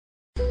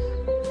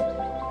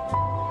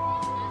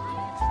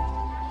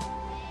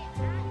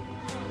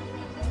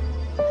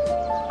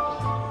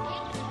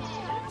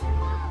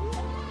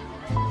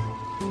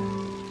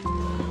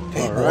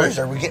boys.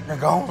 Are we getting her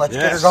going? Let's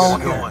get her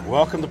going here.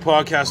 Welcome to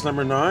podcast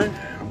number 9.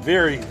 I'm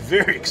very,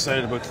 very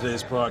excited about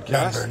today's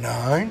podcast.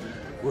 Number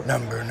 9.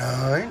 Number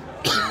 9.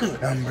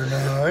 Number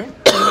 9.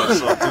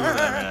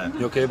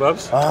 You okay,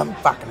 Bubs? I'm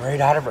fucking right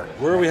out of her.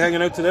 Where are we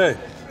hanging out today?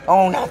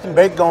 Oh, nothing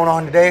big going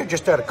on today.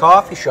 Just at a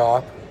coffee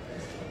shop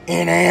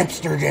in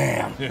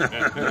Amsterdam.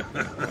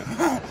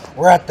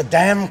 We're at the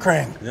Dam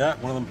Kring. Yeah,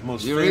 one of the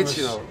most the famous.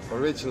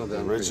 original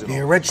Dam Kring. The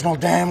original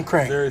Dam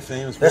Kring. Very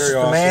famous, This very is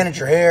awesome. the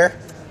manager here.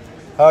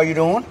 How you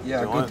doing?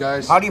 Yeah, good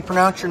guys. How do you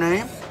pronounce your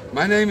name?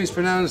 My name is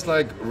pronounced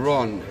like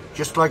Ron.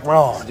 Just like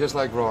Ron. Just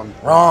like Ron.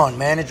 Ron,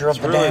 manager of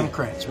the Really, Dam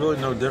Kring. it's really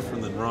no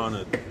different than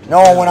Ron.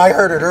 No, when I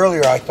heard it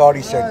earlier, I thought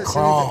he said It's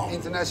Kron. an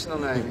international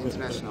name,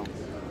 international.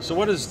 So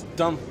what does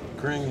Dam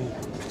Kring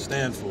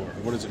stand for?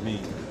 What does it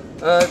mean?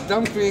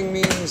 Dam Kring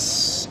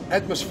means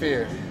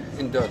atmosphere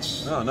in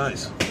Dutch. Oh,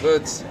 nice.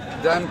 But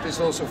damp is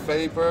also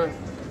vapor.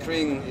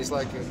 Kring is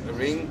like a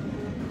ring.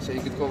 So you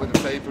could call it a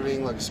vapor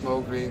ring, like a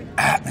smoke ring.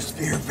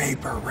 Atmosphere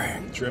vapor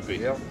ring. Trippy.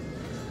 Yeah.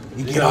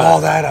 You get all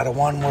that out of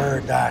one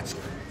word. That's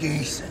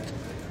decent.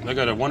 I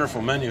got a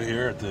wonderful menu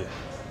here at the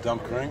Dam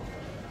Kring.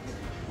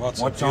 Lots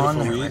What's of on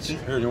beautiful there, reads.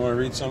 Ricky? Here, do you want to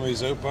read some of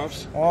these out,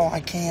 Bubs? Oh, I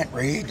can't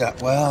read that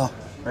well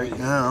right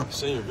now.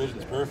 Say your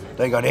vision's perfect.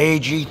 They got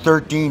AG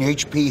 13,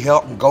 HP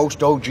Hilton,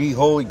 Ghost OG,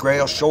 Holy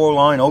Grail,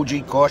 Shoreline,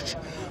 OG Kush,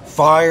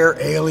 Fire,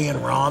 Alien,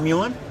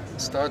 Romulan.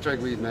 Star Trek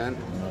read, man.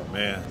 Oh,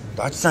 man.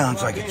 That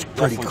sounds like it's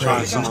pretty Definitely try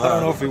crazy. some of I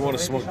don't know if we want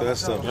to smoke that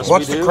stuff. Yes,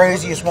 What's we the do.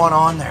 craziest one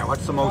on there?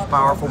 What's the most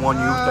powerful one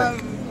you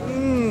think?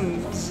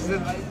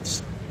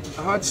 It's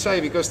hard to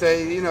say because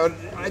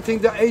I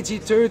think the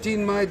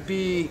AG13 might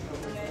be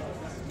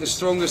the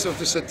strongest of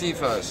the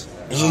sativas.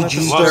 AG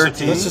That's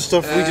 13. the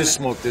stuff we just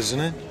smoked, isn't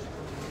it?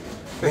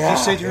 Yeah, You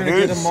said you're it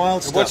going to get a is.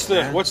 mild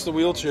stuff. What's the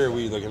wheelchair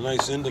weed? Like a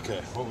nice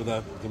indica. What would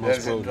that the most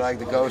There's potent? like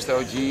the Ghost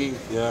OG,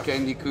 Yeah.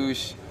 Candy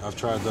Kush, I've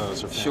tried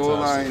those. They're fantastic.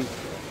 Shoreline.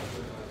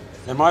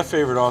 And my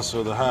favorite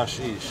also, the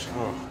hashish.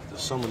 Oh,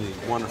 there's so many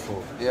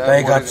wonderful. Yeah,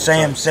 They one got of the-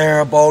 Sam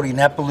Sarah Bodhi,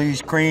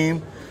 Nepalese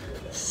Cream,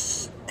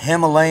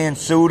 Himalayan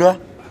Suda,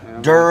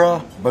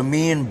 Dura,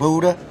 Bamiyan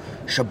Buddha,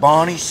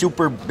 Shabani,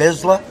 Super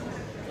Bisla,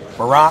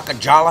 Baraka,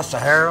 Jala,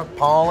 Sahara,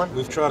 Pollen.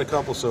 We've tried a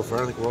couple so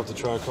far. I think we'll have to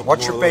try a couple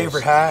What's more your of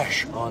those. favorite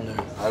hash on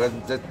there?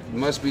 That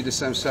must be the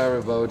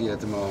Samsara Bodhi at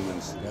the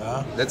moment.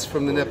 Yeah. That's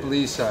from the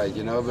Nepalese side,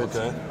 but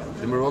Okay.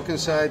 the Moroccan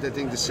side, I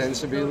think the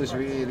Sensibil is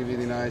really,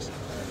 really nice.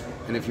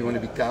 And if you want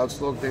to be couch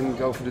locked, then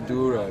go for the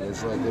Dura.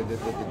 That's like the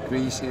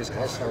greasiest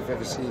hash I've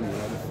ever seen.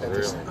 The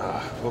fattest.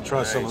 We'll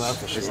try some of that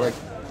for sure. It's like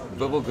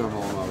bubblegum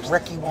almost.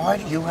 Ricky, why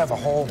do you have a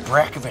whole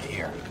brack of it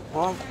here?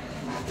 Well,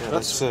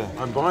 that's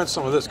I'm buying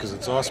some of this because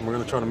it's awesome. We're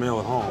going to try to mail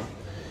it home.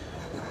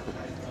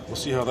 We'll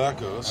see how that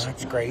goes.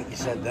 That's great you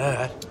said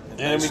that.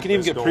 And we can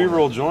even get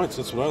pre-rolled joints.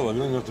 That's what I love.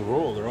 You don't even have to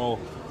roll. They're all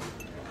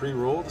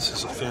pre-rolled. This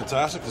is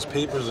fantastic. There's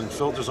papers and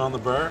filters on the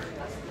bar.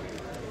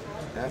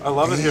 I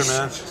love it here,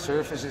 man.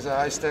 Surface is a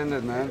high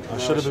standard, man. I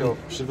should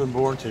have been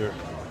born here.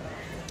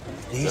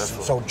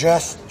 Decent. So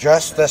just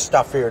this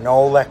stuff here,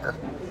 no liquor.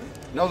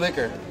 No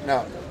liquor.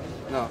 No.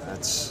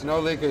 That's no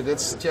liquor.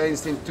 That's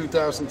changed in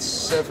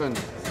 2007.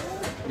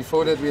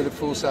 Before that, we had a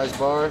full-size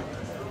bar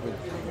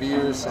with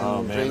beers and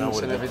Oh man, that drinks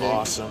would and have been everything.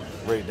 awesome.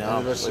 Right now.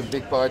 And it was a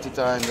big party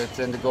time, but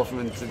then the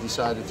government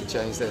decided to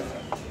change that.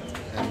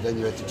 And then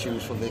you had to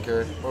choose for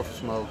liquor or for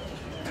smoke.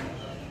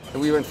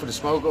 And we went for the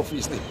smoke,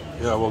 obviously.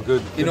 Yeah, well,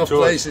 good. Enough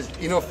choice.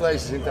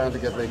 places in town to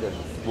get liquor.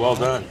 Well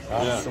done.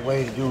 That's the Yeah.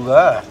 way to do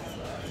that.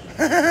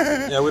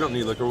 Yeah, we don't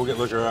need liquor. We'll get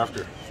liquor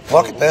after.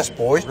 Look at this, boys.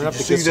 We're going Did to you have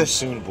to see get some this?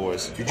 soon,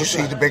 boys. Did you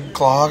see the big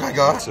clog I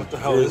got? It's a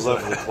hell very is that?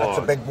 lovely It's a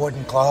clog. big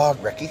wooden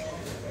clog, Ricky. It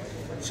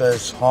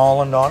says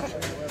Holland on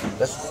it.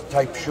 This is the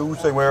type of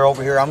shoes they wear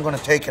over here. I'm going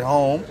to take it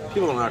home.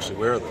 People don't actually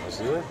wear those,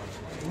 do they?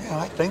 Yeah,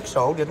 I think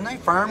so. Didn't they?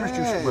 Farmers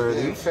used to wear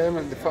these.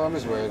 The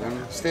farmers wear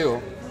them.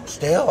 Still.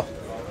 Still.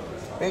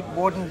 Big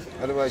wooden.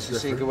 Otherwise you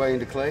sink away in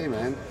the clay,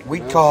 man.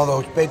 We'd call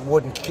those big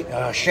wooden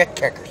shit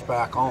kickers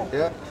back home.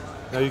 Yeah.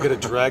 Now you got to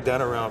drag that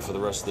around for the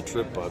rest of the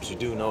trip, Bubs. You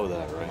do know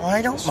that, right?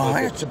 I don't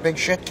mind. It's a big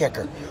shit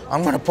kicker.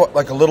 I'm going to put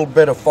like a little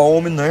bit of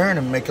foam in there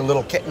and make a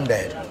little kitten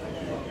bed.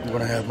 I'm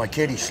going to have my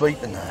kitty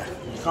sleep in that.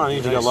 You kind of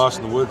need to get lost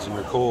in the woods and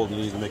you're cold and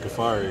you need to make a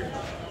fire.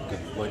 You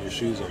could light your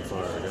shoes on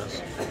fire, I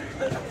guess.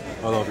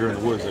 Although if you're in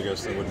the woods, I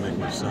guess that wouldn't make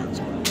much sense.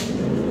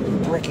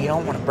 Ricky, you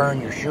don't want to burn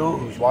your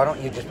shoes. Why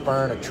don't you just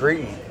burn a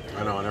tree?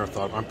 I know, I never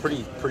thought. I'm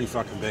pretty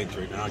fucking baked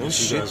right now. I No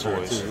guess you guys shit, are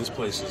boys. too. This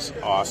place is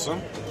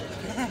awesome.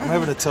 I'm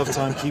having a tough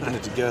time keeping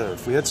it together.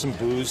 If we had some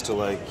booze to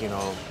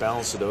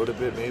balance it out a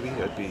bit, maybe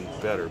that'd be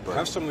better. Have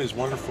But some of these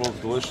wonderful,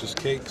 delicious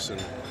cakes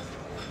and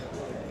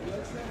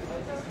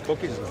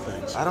cookies and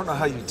things. I don't know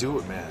how you do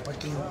it, man.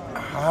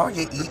 How are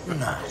you eating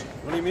that?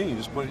 What do you mean? You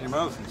just put it in your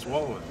mouth and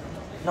swallow it.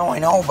 No, I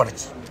know, but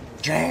it's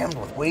jammed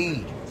with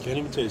weed. Can't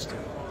even taste it.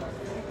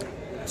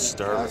 It's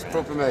Starving. man.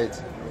 proper made.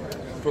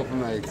 Proper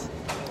made.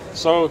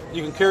 So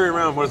you can carry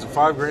around, what is it,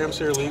 5 grams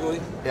here legally?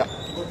 Yeah.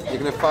 You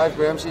can have 5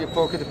 grams in your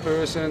pocket a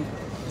person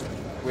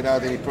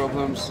without any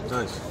problems.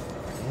 Nice.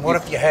 What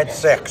if you had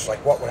 6?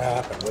 Like, what would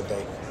happen? Would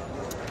they?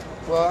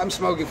 Well, I'm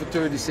smoking for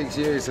 36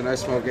 years and I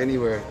smoke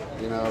anywhere.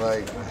 You know,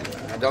 like,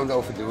 I don't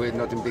overdo it,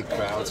 not in big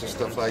crowds or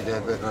stuff like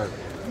that. But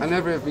I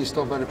never have been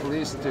stopped by the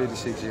police in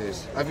 36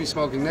 years. I've been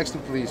smoking next to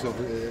policemen.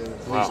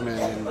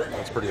 And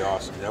That's pretty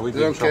awesome. Yeah, we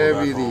they don't care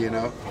really, you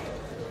know.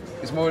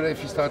 It's more that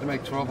if you start to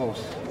make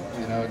troubles,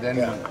 you know, then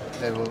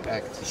they will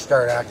act. You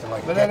start acting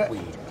like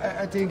dickweed.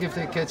 I think if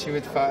they catch you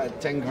with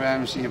 10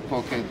 grams in your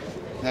pocket,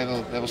 they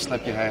will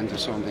slap your hand or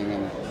something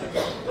and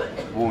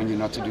warn you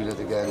not to do that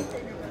again.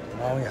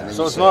 Oh yeah.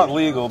 So it's not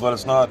legal, but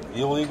it's not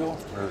illegal,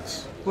 or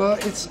it's. Well,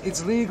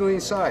 it's legal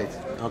inside.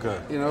 Okay.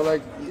 You know,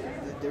 like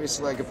there is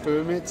like a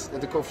permit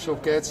that the coffee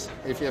shop gets.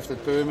 If you have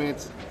that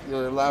permit,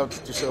 you're allowed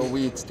to sell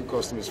weed to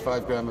customers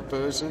 5 grams a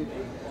person.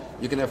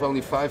 You can have only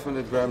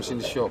 500 grams in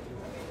the shop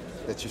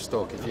that you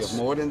stock. If you have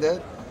more than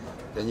that,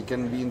 then you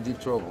can be in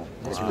deep trouble.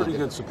 That's a pretty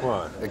good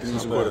supply. They can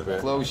even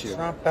close you. It's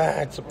not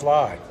bad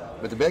supply.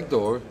 But the back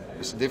door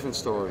is a different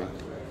story.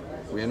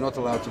 We are not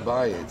allowed to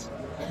buy it.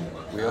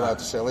 We are allowed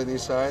to sell it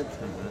inside,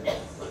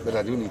 but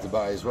I do need to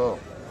buy as well.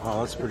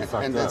 Oh, that's pretty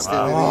fucked And up. that's still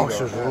Oh, illegal.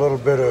 so there's a little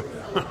bit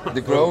of The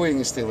growing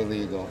is still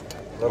illegal.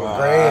 little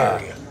gray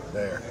area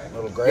there.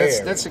 Little gray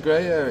area. That's a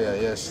gray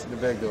area, yes, the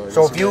back door.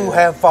 So That's if a you gray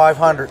area. have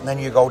 500 and then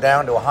you go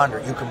down to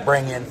 100, you can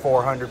bring in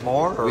 400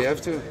 more? Or? We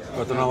have to.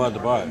 But they're not allowed to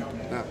buy it.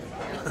 No.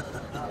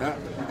 Yeah,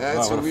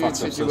 it's Wow, a what a weird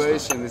fucked up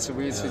situation. It's a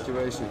weird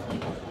situation.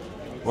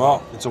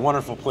 Well, it's a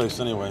wonderful place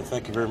anyway.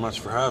 Thank you very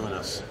much for having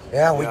us.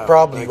 Yeah, we Yeah,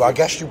 probably, thank I you.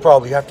 guess you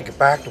probably have to get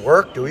back to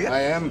work, do you?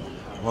 I am.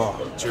 Well,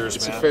 Cheers,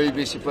 It's a man. very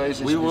busy place.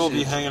 as we you will can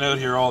be see. hanging out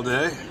here all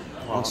day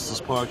once this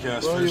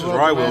podcast Well, finishes. you're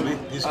Or I welcome, will be.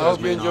 man. These I guys hope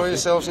you may enjoy not be.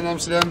 yourselves in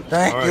Amsterdam.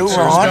 Thank All right, you, cheers,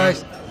 Ron.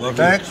 guys. Love you.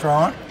 Thanks,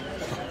 Ron.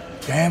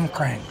 Damn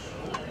crank.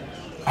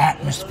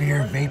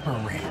 Atmosphere vapor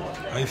ring.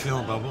 How you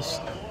feeling, Bubbles?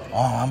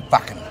 Oh,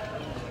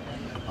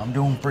 I'm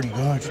doing pretty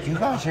good. Did you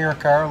guys hear a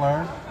car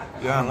alarm?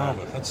 Yeah, I know,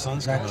 but that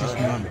sun's That coming just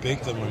out. I'm meant-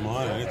 baked in my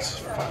mind. It's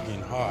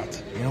fucking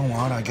hot. You know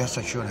what? I guess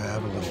I should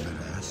have a little bit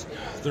of this.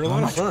 They're a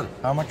lot of fun.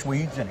 How much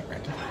weed's in it,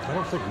 Ricky? I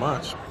don't think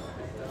much.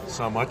 It's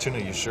not much in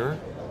it, you sure?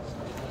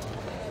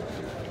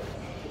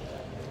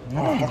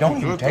 No, you fucking don't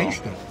even good, though.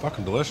 taste it.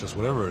 Fucking delicious,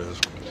 whatever it is.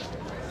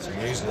 It's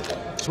amazing.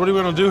 So what are we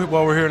going to do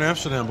while we're here in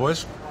Amsterdam,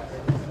 boys?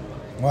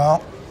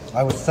 Well,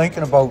 I was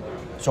thinking about,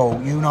 so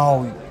you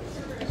know,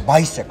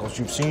 bicycles.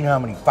 You've seen how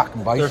many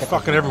fucking They're bicycles.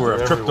 fucking everywhere. I've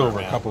They're tripped everywhere, over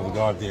a man. couple of the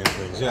goddamn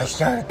things. I Yes.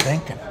 started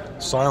thinking.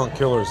 Silent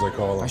killers, they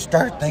call I them.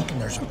 started thinking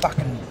there's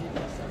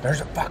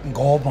a fucking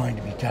gold mine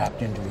to be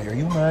tapped into here.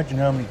 You imagine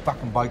how many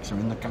fucking bikes are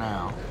in the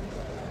canal?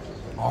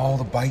 All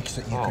the bikes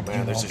that you Oh could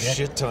man, there's a get.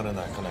 shit ton in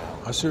that canal.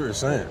 I see what you're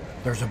saying.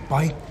 There's a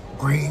bike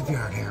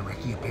graveyard here,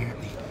 Ricky,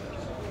 apparently,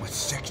 with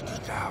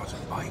 60,000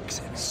 bikes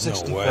in it.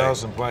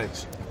 60,000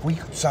 bikes. If we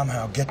could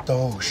somehow get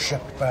those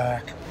shipped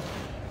back.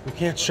 We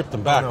can't ship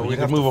them back, No, but you we'd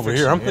can have move to over fix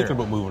here. them I'm thinking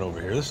here. about moving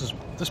over here.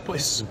 This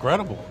place is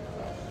incredible.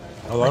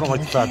 Although I don't Ricky, like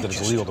the we fact can't that it's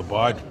just- illegal to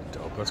buy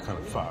dope. That's kind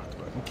of fucked.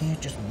 But We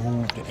can't just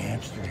move to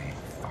Amsterdam.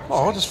 Fuck's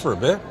oh, sake. just for a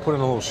bit, put in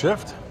a little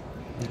shift.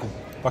 You can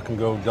fucking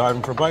go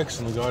diving for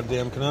bikes in the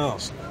goddamn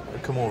canals.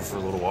 I'd come over for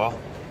a little while.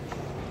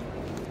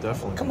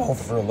 Definitely. Come over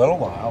for a little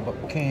while, but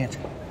we can't.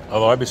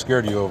 Although I'd be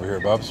scared of you over here,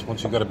 Bubs.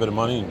 Once you got a bit of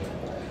money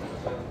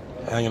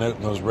and hanging out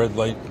in those red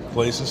light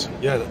places.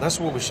 Yeah, that's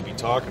what we should be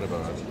talking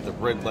about. The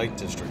red light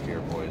district here,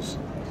 boys.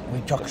 We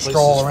took a place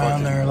stroll is around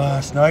fucking- there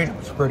last night. It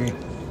was pretty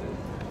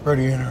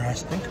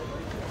interesting.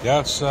 Yeah,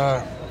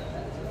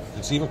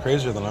 it's even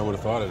crazier than I would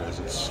have thought it is.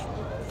 It's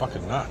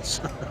fucking nuts.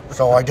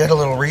 So I did a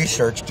little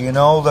research. Do you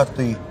know that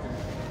the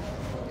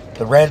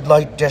red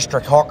light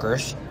district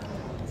hookers,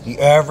 the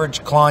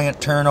average client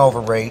turnover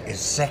rate is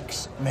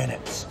 6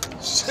 minutes.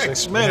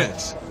 6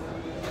 minutes.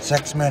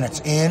 6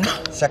 minutes in,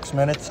 6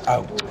 minutes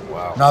out.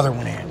 Wow. Another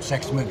one in,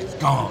 6 minutes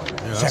gone.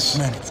 Yeah, 6 that's-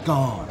 minutes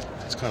gone.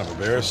 It's kind of Does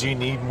embarrassing. he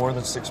need more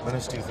than 6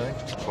 minutes, do you think,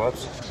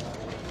 Bubs?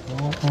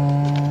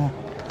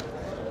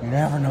 You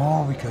never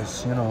know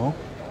because, you know.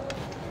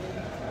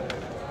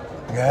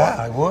 Yeah,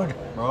 I would,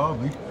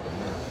 probably.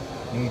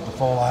 Need the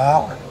full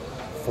hour.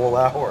 Full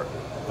hour.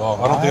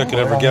 Well, I don't think I could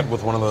ever Well, get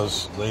with one of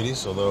those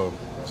ladies, although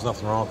there's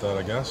nothing wrong with that,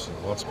 I guess.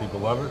 Lots of people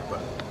love it, but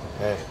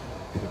Hey,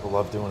 people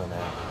love doing it, man.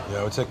 yeah,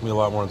 it would take me a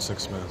lot more than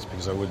 6 minutes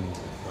because I don't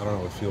know,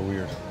 it would feel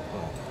weird.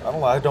 I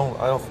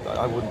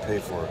wouldn't pay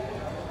for it.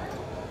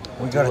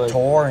 We got a like-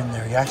 tour in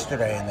there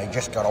yesterday and they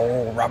just got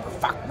old rubber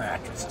fuck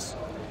mattresses.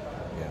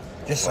 Yeah.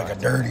 Just like a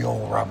dirty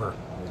old rubber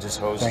You just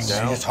hose thing. it You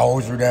down. just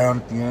hose her down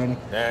at the end.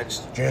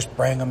 Next. Just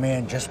bring them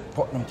in, just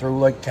putting them through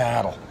like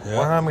cattle. Yeah.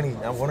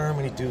 I wonder how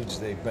many dudes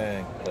they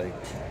bang like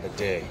a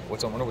day.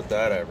 I wonder what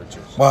that average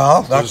is.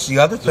 Well, that's There's- the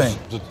other there's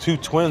thing. The two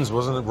twins,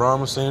 wasn't it?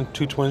 Ron was saying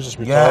 2 twins just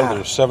retired. Yeah,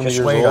 They're 70 just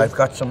years wait, old. I've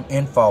got some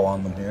info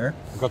on them here.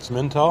 Got some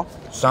intel.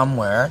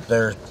 Somewhere.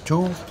 There's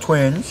 2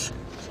 twins.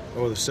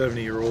 Oh, the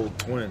 70-year-old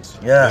twins.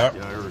 Yeah. Yep.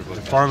 Yeah, I heard about They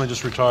that. finally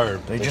just retired.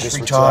 They They just just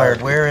retired.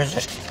 retired. Where is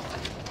it?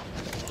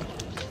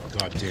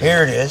 God damn.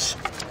 Here it is.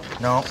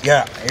 No,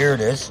 yeah, here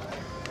it is.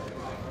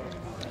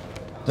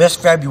 This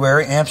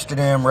February,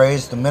 Amsterdam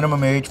raised the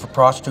minimum age for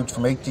prostitutes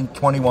from 18 to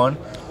 21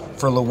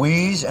 for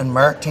Louise and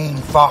Martine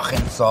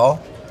Fachenthal,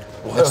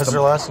 What was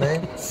their last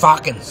name?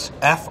 Fokkens.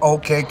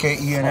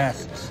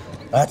 Fokkens.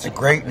 That's a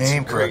great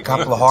name for a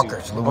couple of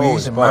hookers.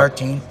 Louise and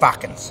Martine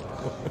Fokkens.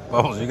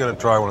 Well, you gotta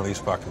try one of these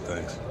fucking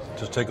things.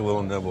 Just take a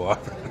little nibble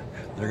off it.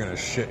 You're gonna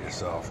shit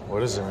yourself.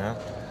 What is it, man?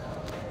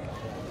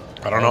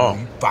 I don't know.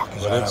 Fuck,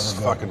 is But that it's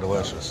ever good. fucking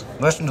delicious.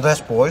 Listen to this,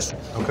 boys.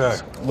 Okay.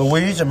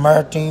 Louise and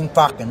Martine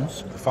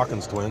Fokkens. The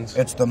fucking twins.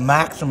 It's the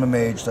maximum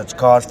age that's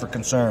cause for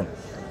concern.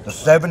 The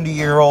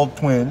 70-year-old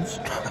twins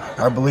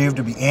are believed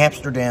to be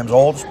Amsterdam's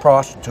oldest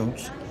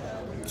prostitutes,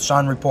 the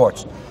Sun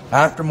reports.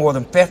 After more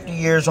than 50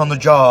 years on the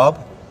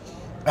job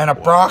and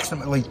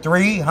approximately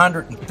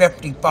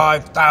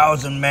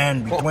 355,000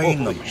 men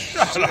between them,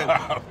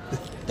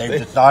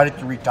 they've decided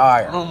to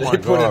retire. Oh my They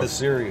put in God. a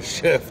serious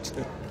shift.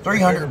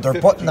 300. They're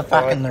putting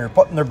they're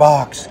putting their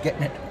box,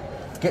 getting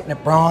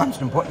it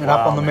bronzed and putting it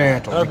up on the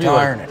mantle, That'd be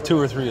retiring like it. 2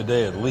 or 3 a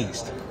day at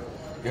least.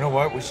 You know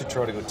what? We should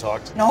try to go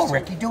talk to No, these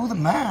Ricky, do the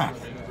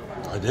math.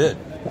 I did.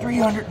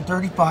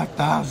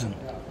 335,000.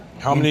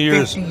 How many In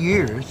years? 50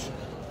 years,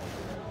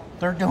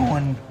 they're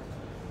doing.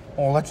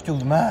 Well, let's do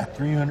the math.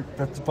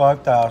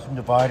 355,000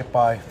 divided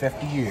by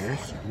 50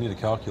 years. You need a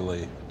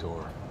calculator.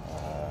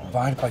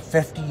 Divided by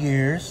 50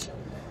 years,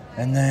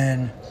 and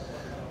then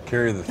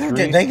Carry the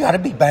 3. they got to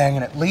be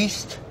banging at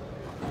least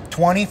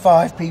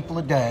 25 people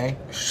a day,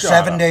 Shut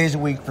 7 up. days a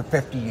week for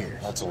 50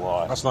 years. That's a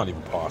lot. That's not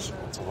even possible.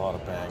 That's a lot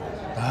of banging.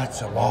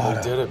 That's a Oh, lot. they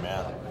Of, did it,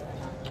 man.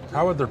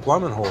 How would their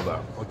plumbing hold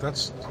up? Like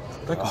that's.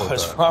 Think Oh, about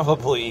it's that.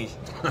 probably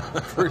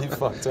pretty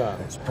fucked up.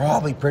 it's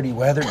probably pretty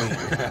weather beaten.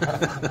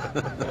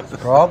 It's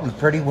probably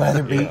pretty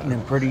weather beaten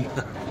and pretty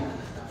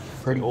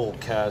Old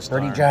cast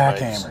pretty iron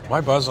jackhammered. pipes.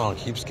 My buzz on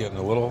keeps getting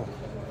a little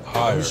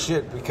higher. Oh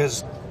shit,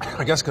 because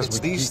I guess because It's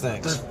these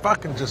things. They're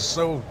fucking just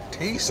so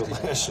tasty.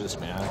 delicious,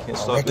 man. I can't Ricky,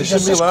 stop. They does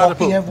shouldn't be this allowed to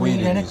cookie put have weed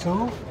weed in in it these.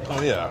 too?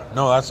 Oh yeah.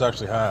 No, that's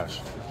actually hash.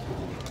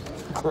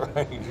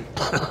 Right.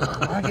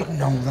 I didn't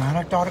know that.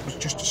 I thought it was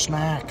just a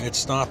snack.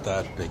 It's not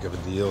that big of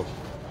a deal.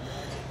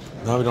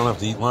 Now we don't have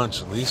to eat lunch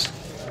at least.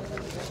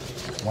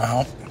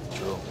 Well,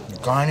 you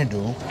kind of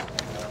do.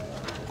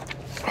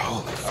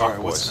 Holy fuck, All right,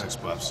 what's boys.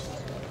 next, Bubs?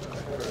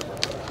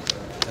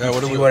 Yeah, what, See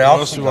do we, what what else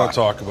else do we we want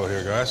got. to talk about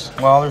here, guys?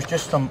 Well, there's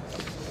just some.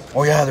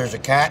 Oh yeah, there's a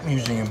cat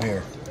museum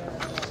here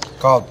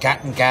called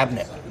Cat and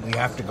Cabinet. We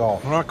have to go.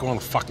 We're not going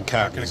to fucking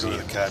cat I'm gonna go to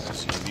museum. the cat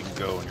museum. You can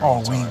go. In your Oh, own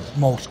we time.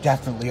 most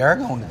definitely are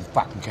going to the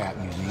fucking cat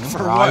museum.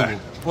 For or I what?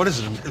 would- What is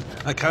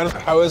it? Like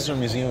how is there a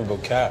museum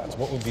about cats?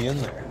 What would be in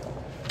there?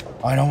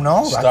 I don't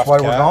know. That's Stuffed why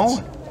cats? we're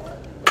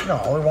going.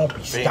 No, it won't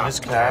be Famous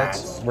stuffed cats.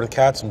 cats. Were the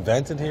cats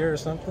invented here or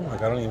something?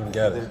 Like I don't even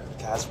get it.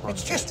 The cats were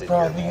It's just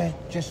invented probably here.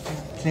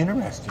 it's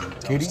interesting.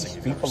 Kitties,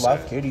 you've people ever love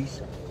said.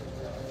 kitties.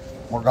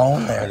 We're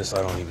going I there.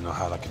 don't even know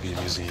how that could be a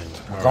museum.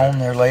 All right. Going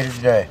there later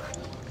today.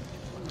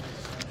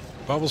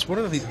 Bubbles, what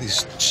are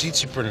these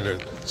sheets you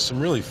printed out? Some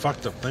really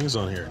fucked up things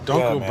on here. Don't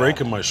Yeah, go man.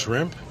 breaking my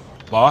shrimp.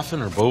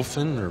 Boffin or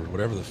Bofin or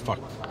whatever the fuck.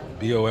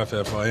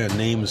 Boffin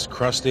names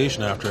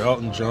crustacean after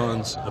Elton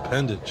John's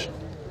appendage.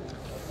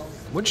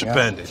 Which Yeah.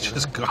 appendage?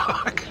 His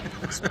cock.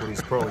 That's what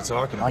he's probably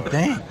talking I about.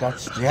 think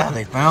that's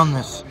they found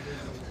this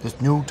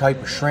new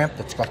type of shrimp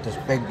that's got this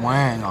big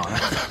wang on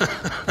it,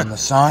 and the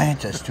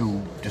scientist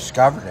who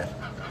discovered it,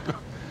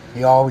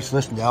 he always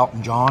listened to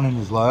Elton John in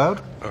his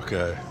lab,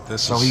 Okay,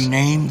 this so is. he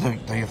named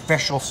the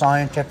official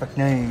scientific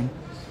name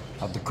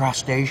of the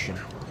crustacean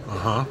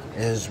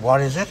is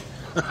what is it?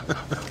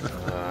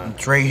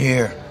 It's right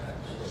here.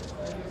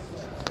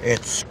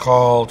 It's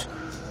called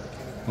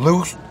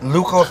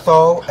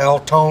Leucotho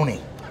eltoni.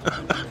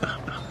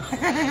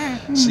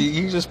 See,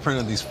 you just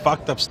printed these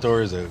fucked up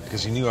stories out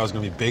because you knew I was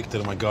going to be baked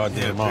into my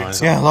goddamn Yeah, mind.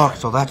 big Yeah, look,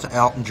 so that's an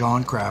Elton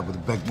John crab with a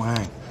big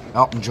wang.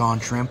 Elton John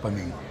shrimp, I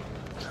mean.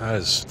 That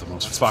is the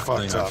most fucked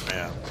fucked thing up, I've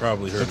man.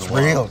 probably heard It's in a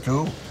while. real,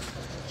 too.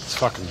 It's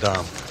fucking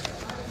dumb.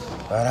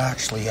 That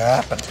actually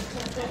happened.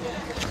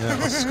 Yeah,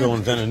 let's go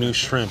invent a new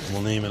shrimp and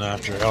we'll name it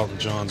after Elton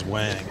John's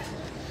wang.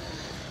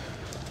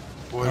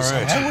 Boys, All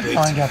right. I I'm would too big.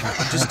 find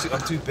out.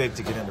 I'm too big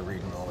to get into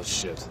reading all this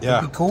shit. Yeah.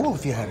 It'd be cool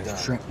if you had a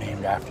shrimp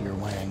named after your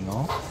wang,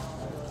 though.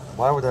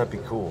 Why would that be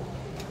cool?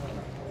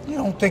 You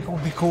don't think it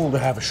would be cool to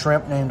have a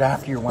shrimp named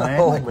after your wang,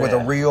 No, like with a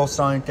man. real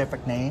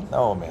scientific name?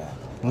 No, man.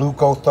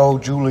 Leucotho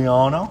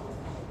Giuliano?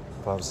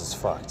 Bubs is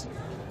fucked.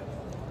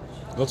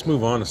 Let's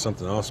move on to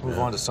something else, Move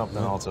man. on to something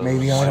else.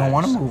 Maybe I don't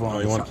want to move on. Oh,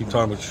 to you want to keep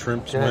something. talking about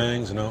shrimp's Okay.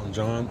 wangs and Elton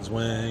John's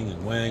wang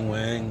and wang.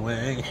 Winging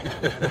wang.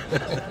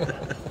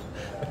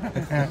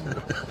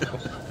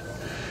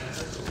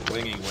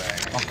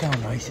 Look how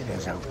nice it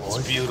is out, It's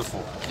boys.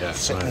 beautiful. Yeah, it's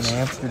Sitting nice. in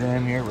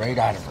Amsterdam here, right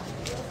out of her.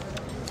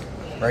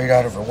 Right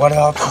out of her. What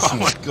else Oh you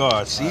my see?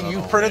 God! See, you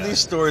know, printed man. these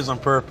stories on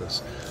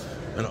purpose.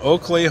 An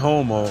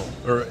Oklahoma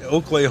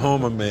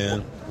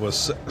man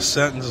was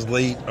sentenced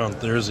late on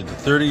Thursday to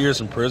 30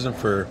 years in prison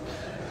for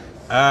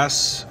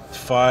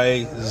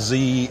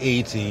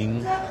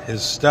asphyxiating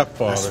his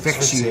stepfather.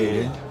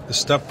 Asphyxiated. His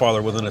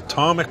stepfather with an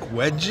atomic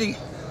wedgie.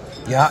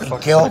 Yeah, he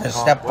killed his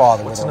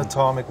stepfather What's with an a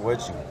atomic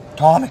wedgie?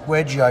 atomic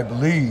wedgie, I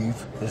believe,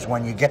 is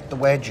when you get the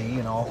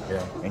wedgie,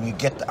 Yeah. and you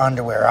get the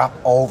underwear up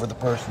over the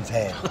person's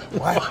head.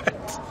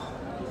 What?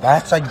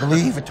 That's, I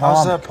believe, How's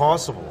atomic. that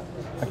possible?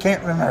 I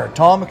can't remember.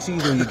 Atomic's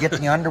either you get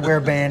the underwear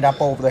band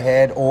up over the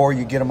head or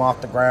you get them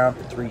off the ground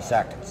for 3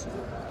 seconds.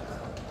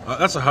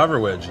 That's a hover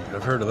wedgie.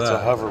 I've heard of that. It's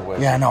a hover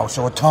wedge. Yeah, no.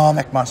 So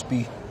atomic must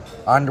be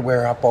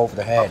underwear up over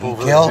the head. Up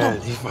over He killed the him.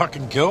 head. He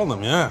fucking killed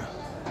him, yeah.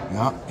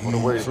 Yeah, What a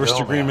way to First go,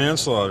 degree man.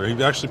 manslaughter.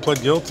 He actually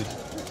pled guilty.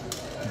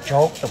 he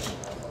choked him.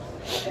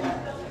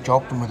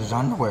 Choked him with his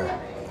underwear.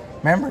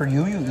 Remember,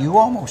 you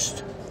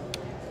almost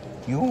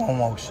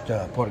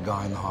put a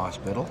guy in the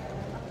hospital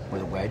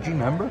with a wedgie.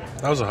 Remember?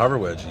 That was a hover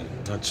wedgie.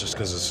 That's just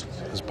because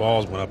his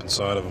balls went up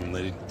inside of him.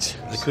 They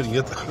couldn't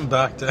get them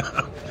back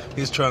down.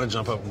 He's trying to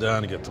jump up and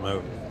down to get them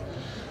out.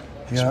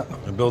 Yeah.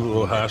 And build a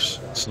little hash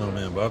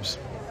snowman, Bubs.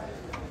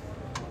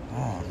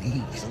 Oh,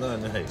 neat. Isn't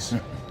that nice?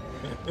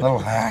 Little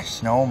hash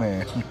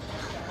snowman.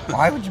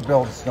 Why would you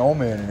build a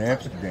snowman in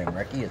Amsterdam,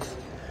 Ricky?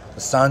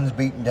 The sun's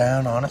beating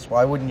down on us.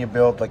 Why wouldn't you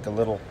build like a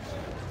little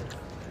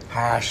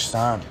hash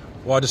sun?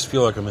 Well, I just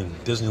feel like I'm in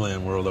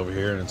Disneyland World over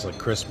here, and it's like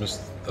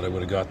Christmas that I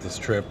would have got this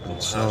trip,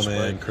 and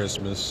snowman,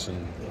 Christmas,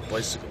 and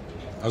Bicycle.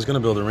 I was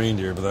gonna build a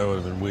reindeer, but that would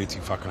have been way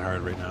too fucking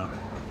hard right now.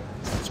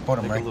 Let's put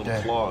him Make a right little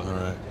there. claw. All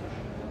right.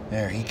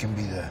 There, he can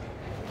be the.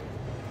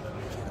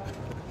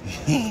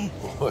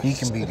 He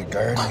can be the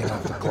guardian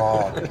of the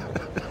clog.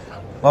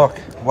 Look,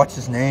 what's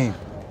his name?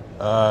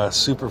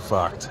 Super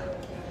fucked.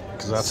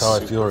 Because that's how I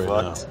feel right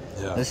now. Fucked.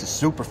 Yeah. This is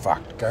super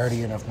fucked,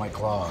 guardian of my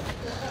clog.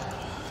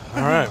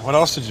 All right. What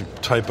else did you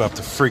type up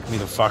to freak me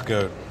the fuck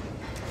out?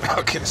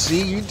 Okay.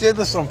 See, you did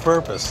this on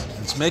purpose.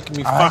 It's making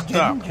me I fucked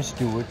up. didn't just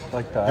do it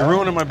like that. You're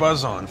ruining my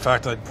buzz on. In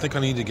fact, I think I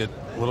need to get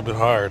a little bit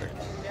hard,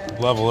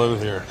 level out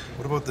here.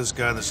 What about this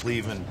guy that's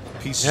leaving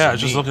pieces Yeah, of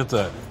just meat? look at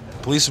that.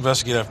 Police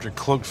investigate after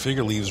cloaked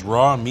figure leaves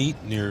raw meat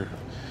near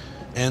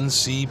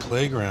NC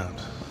playground.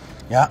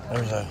 Yeah,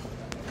 there's a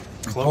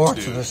Cloak reports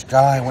of dude. this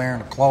guy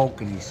wearing a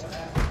cloak and he's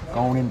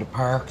going into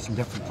parks and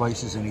different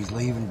places and he's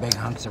leaving big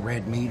hunks of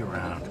red meat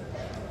around.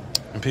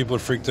 And people are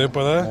freaked out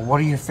by Well, that? what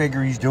do you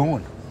figure he's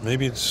doing?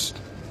 Maybe it's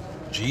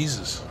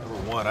Jesus.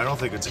 Number one, I don't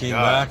think it's Came a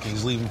guy. back and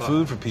he's leaving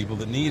food for people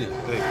that need it.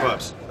 Hey,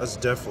 Pups, that's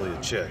definitely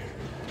a chick.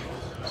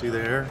 See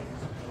the hair?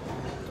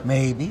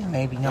 Maybe,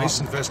 maybe not.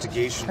 Nice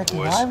investigation, Ricky,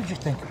 boys. why would you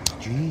think it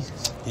was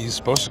Jesus? He's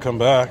supposed to come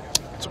back.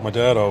 That's what my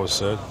dad always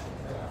said.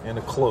 And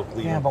a cloak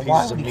leaving Yeah, but pieces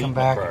why of would meat he come in the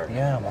back? bar.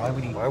 Yeah, why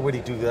would he? Why would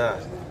he do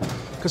that?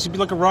 Because he'd be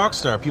like a rock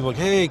star. People like,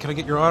 hey, can I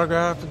get your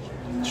autograph?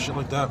 And shit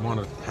like that.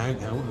 Want to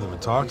hang out with them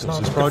and talk to them. not So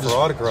he's looking probably for just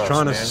autographs,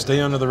 trying to man. stay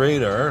under the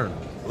radar.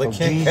 They So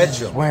can't Jesus catch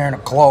is him. wearing a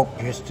cloak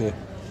just to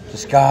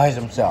disguise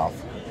himself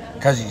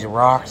because he's a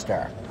rock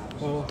star.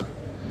 Well,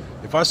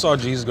 if I saw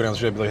Jesus go down the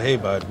street, I'd be like, hey,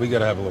 bud, we got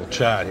to have a little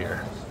chat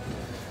here.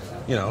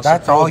 You know, so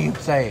That's all probably you'd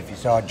say if you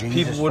saw Jesus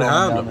people would rolling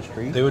hound down him. the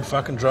street. They would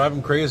fucking drive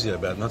him crazy, I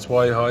bet, and that's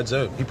why he hides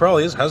out. He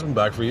probably has been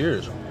back for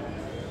years. I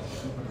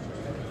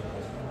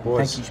think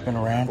Boys, he's been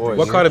around for Boys.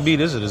 What years. kind of meat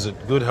is it? Is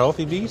it good,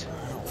 healthy meat?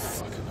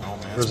 fucking hell,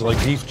 man. Or is it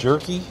like beef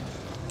jerky?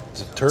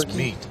 Is it turkey? It's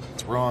meat.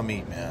 It's raw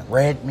meat, man.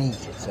 Red meat,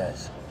 it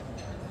says.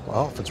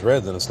 Well, if it's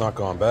red, then it's not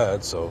gone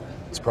bad, so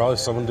it's probably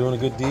someone doing a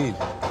good deed.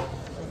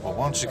 Well,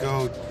 why don't you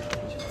go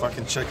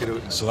fucking check it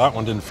out? So that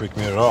one didn't freak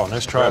me out at all.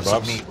 Nice try, Grab some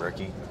Bubs. meat,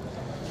 Ricky.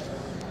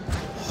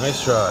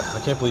 Nice try. I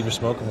can't believe you're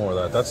smoking more of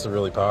that. That's the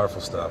really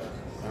powerful stuff.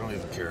 I don't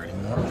even care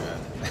anymore, man.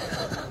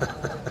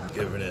 I'm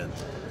giving in.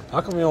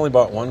 How come you only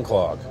bought one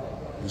clog?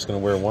 You're just going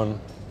to wear one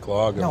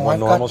clog and No, one I've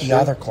normal got the shoe?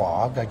 other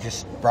clog. I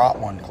just brought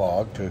one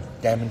clog to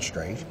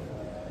demonstrate.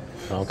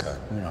 Okay.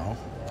 You know,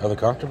 Are they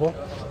comfortable?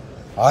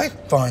 I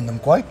find them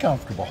quite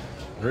comfortable.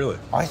 Really?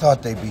 I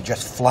thought they'd be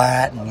just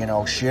flat and,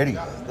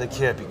 shitty. They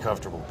can't be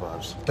comfortable,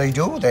 Bubs. They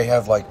do. They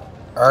have like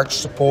arch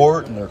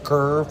support and they're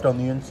curved on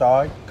the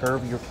inside.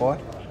 Curve your foot.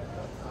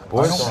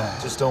 Boys,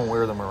 Just don't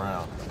wear them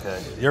around,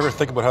 okay? you ever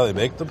think about how they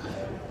make them?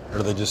 Or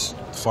do they just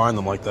find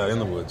them like that in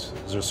the woods?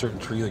 Is there a certain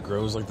tree that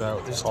grows like that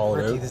with this hollowed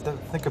Ricky, out?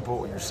 think about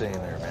what you're saying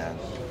there, man.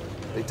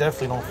 They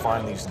definitely don't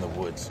find these in the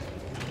woods.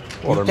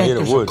 Well, You they're think made of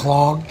there's wood. a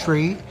clog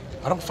tree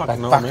I don't that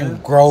fucking know, fucking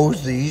man.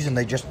 grows these and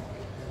they just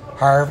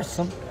harvest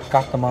them,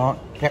 cut them out,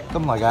 pick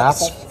them like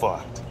That's apples?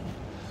 fucked.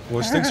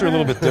 Well, things are a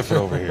little bit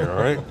different over here,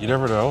 all right? You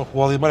never know.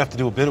 Well, they might have to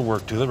do a bit of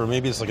work to them, or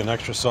maybe it's like an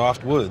extra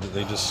soft wood that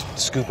they just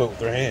scoop out with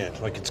their hand.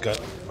 Like it's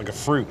got like a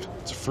fruit.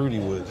 It's a fruity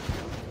wood.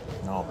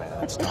 No, man,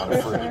 that's not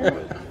a fruity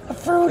wood. A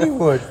fruity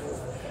wood.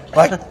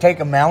 Like take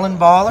a melon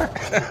baller,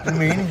 you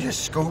mean, and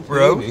just scoop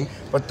her out? Maybe.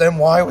 But then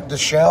why would the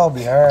shell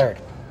be hard?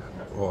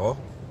 Well,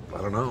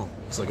 I don't know.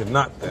 It's like a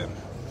nut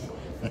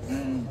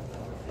then.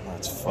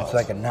 That's fucked. It's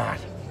like a knot.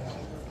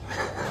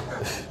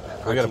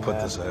 I gotta put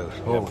this out.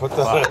 Yeah, put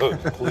that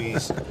out,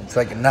 please. It's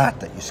like a knot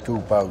that you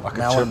scoop out. Like a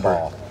melon chipper.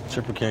 ball.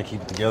 Chipper can't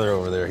keep it together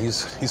over there.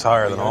 He's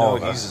higher than I all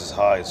know of he's us. as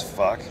high as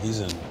fuck.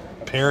 He's in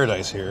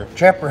paradise here.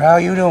 Chipper, how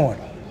you doing?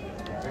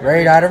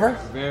 Great out of her?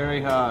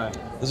 Very high.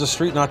 There's a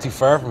street not too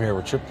far from here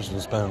where Chipper's been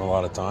spending a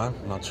lot of time.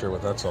 I'm not sure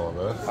what that's all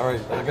about. All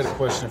right, I got a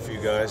question for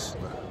you guys.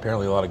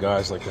 Apparently a lot of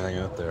guys like to hang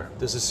out there.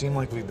 Does it seem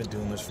like we've been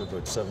doing this for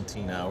about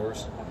 17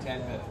 hours?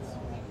 10 minutes.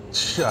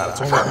 Shut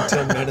It's up. only been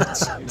 10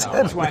 minutes.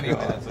 No, 20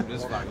 minutes. I'm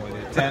just fucking with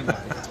you. 10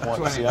 minutes.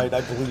 20 See, I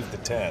believe the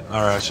 10. All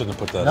right, I shouldn't have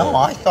put that No, in.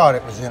 I thought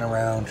it was in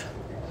around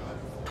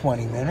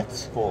 20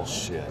 minutes.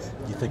 Bullshit.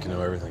 You think you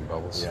know everything,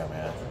 Bubbles. Yeah,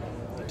 man.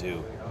 I do.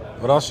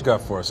 What else you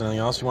got for us? Anything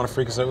else you want to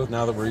freak us out with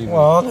now that we're even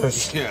Well,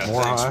 there's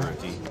more thanks, high?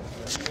 Ricky.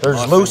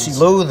 Lucy Muffins.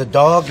 Lou, the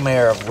dog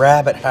mare of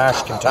Rabbit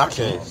Hash,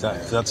 Kentucky. Okay,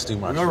 that's too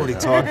much. We already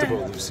right now. talked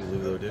about Lucy Lou,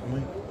 though, didn't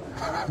we?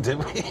 Did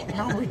we?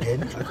 No, we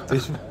didn't.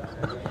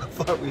 I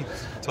thought we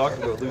talked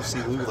about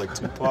Lucy Lou like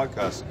 2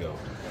 podcasts ago.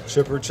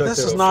 Chipper, check This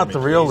that is out not for the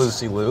me, real please.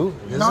 Lucy Lou,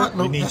 is Not it?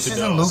 Lu- We need this to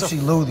isn't know. Lucy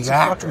Lou, the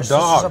actress.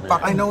 dog, This is a man.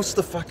 fucking I know it's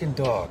the fucking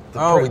dog.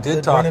 Oh, we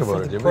did talk running about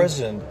for it, the did we?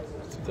 president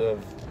of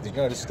the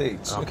United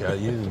States. Okay,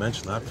 you didn't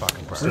mention that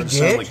fucking part. Starting to did?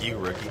 sound like you,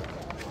 Ricky.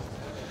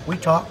 We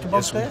talked about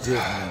Yes, we this? did,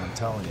 man. I'm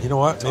telling you. You know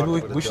what? Talked Maybe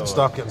about we a should dog.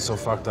 stop getting so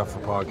fucked up for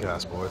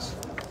podcasts, boys.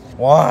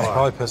 Why?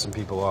 Probably pissing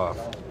people off.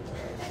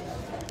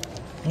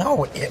 No,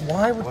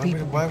 why would Why people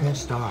would- why be would-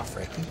 pissed off,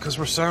 Ricky? Because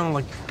we're sounding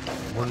like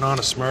we're not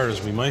as smart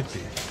as we might be.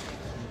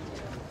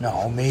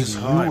 No, maybe Just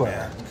you hi, are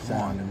man.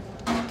 sounding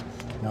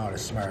not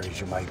as smart as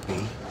you might be.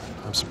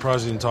 I'm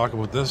surprised you didn't talk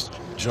about this.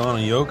 John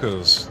and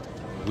Yoko's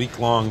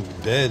week-long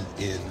bed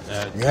in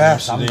at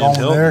Yes, I'm Amsterdam going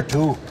Hilton. there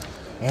too.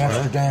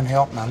 Amsterdam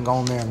Hilton, I'm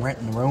going there and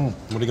renting the room.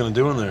 What are you going to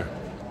do in there?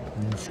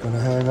 I'm just going to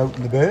hang out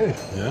in the bed.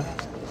 Yeah?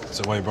 Is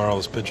that why you borrow all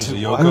those pictures of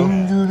what? Yoko?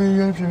 Going to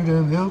the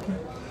Amsterdam Hilton,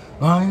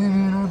 lying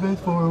in our bed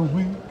for a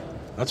week.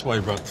 That's why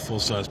you brought the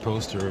full-size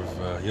poster of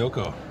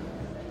Yoko.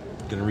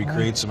 Going to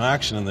recreate some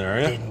action in there,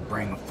 are you? Didn't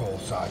bring a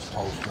full-size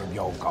poster of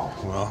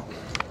Yoko. Well,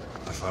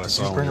 I thought I Did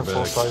saw you one bring in a your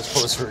bag. full-size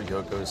poster of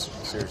Yoko's?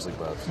 Seriously,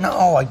 bud.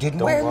 No, I didn't.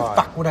 Don't Where lie.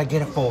 the fuck would I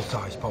get a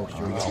full-size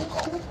poster of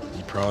Yoko?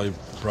 You probably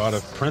brought a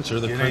printer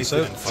that Get prints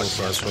anything out in fucking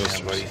full-size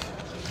Amsterdam, posters. buddy.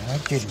 I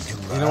didn't do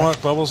that. You know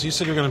what, Bubbles? You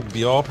said you're going to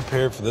be all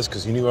prepared for this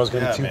because you knew I was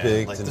going to Yeah, be too man.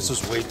 big. Like, and- this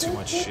was way too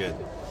much shit.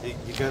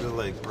 You gotta,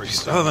 like, break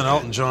stuff. Other than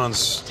Elton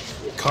John's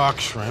cock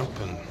shrimp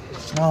and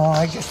No,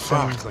 I just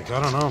fuck, like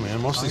I don't know, man.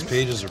 Most of these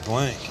pages are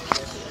blank.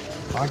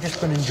 I've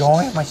just been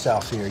enjoying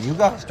myself here. You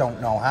guys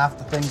don't know half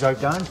the things I've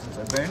done since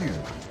I've been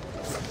here.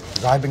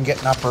 'Cause I've been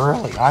getting up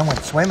early. I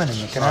went swimming in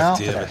the canal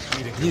Fuck, damn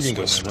today. it. You didn't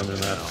go swimming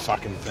in that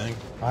fucking thing.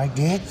 I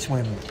did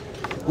swim.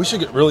 We should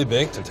get really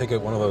big to take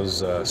out one of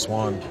those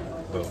swan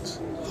boats.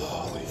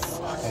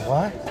 A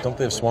what? Don't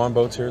they have swan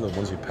boats here? The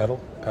ones you paddle?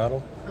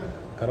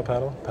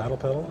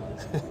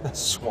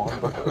 Swan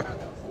boat.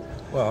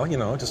 Well, you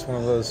know, just one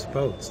of those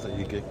boats that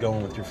you get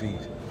going with your feet.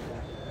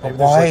 But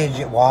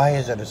Maybe why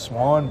is it a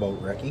swan boat,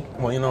 Ricky?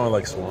 Well, you know I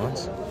like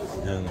swans.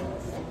 And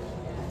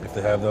if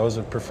they have those,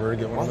 I'd prefer to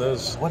get one of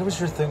those. What was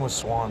your thing with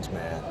swans,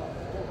 man?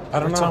 I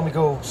don't Every time know. we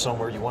go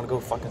somewhere, you want to go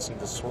fucking see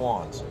the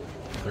swans.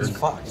 They're, It's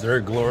fucked. they're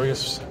a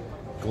glorious,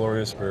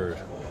 glorious bird.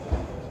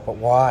 But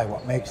why?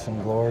 What makes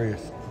them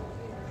glorious?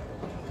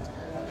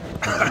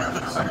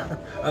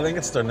 I think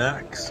it's their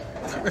necks.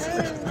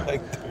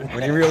 Like,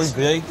 When you're really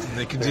big,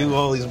 they can do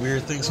all these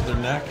weird things with their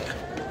neck.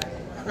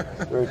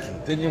 Ricky.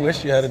 Didn't you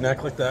wish you had a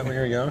neck like that when you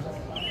were young?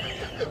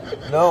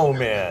 No,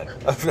 man.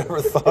 I've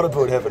never thought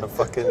about having a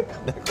fucking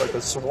neck like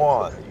a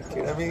swan. Are you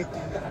kidding me?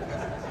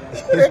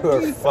 You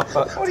are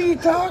fucked. What are you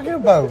talking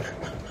about?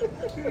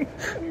 I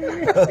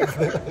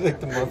think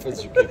the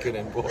muffins are kicking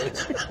in,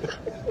 boys.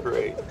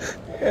 Great.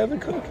 Yeah, the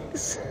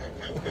cookies.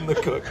 And the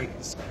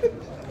cookies.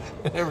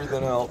 And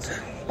everything else.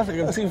 I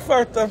think I'm too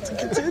fucked up to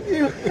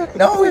continue.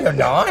 No, you're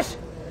not.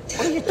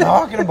 What are you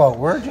talking about?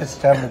 We're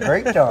just having a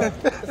great time.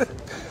 So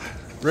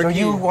Ricky,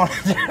 you want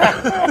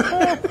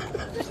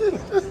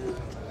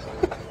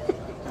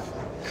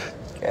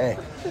Okay.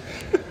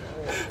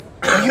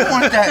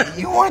 So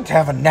you want to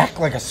have a neck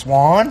like a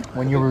swan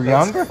when you were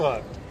younger?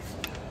 Fuck.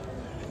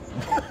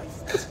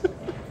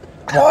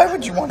 Why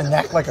would you want a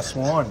neck like a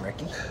swan,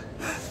 Ricky?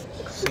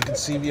 so you can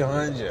see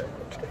behind you.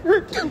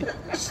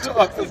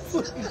 Stop it,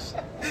 please.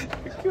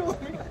 You're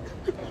killing me.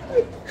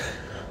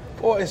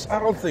 Boys, I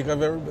don't think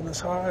I've ever been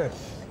this high.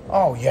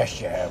 Oh, yes,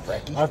 you have,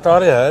 Ricky. I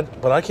thought I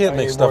had, but I can't I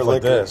make need stuff more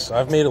like liquor. this.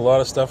 I've made a lot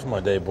of stuff in my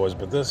day, boys,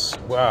 but this,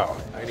 wow.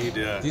 I need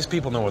These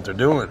people know what they're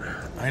doing.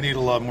 a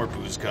lot more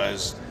booze,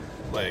 guys.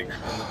 Like,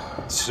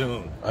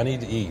 soon. I need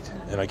to eat,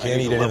 and I can't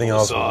need eat to anything level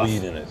else this with off.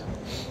 weed in it.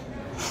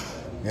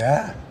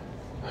 Yeah.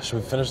 Should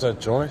we finish that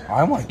joint?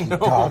 I want to keep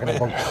talking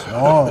about the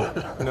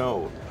swan.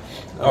 No.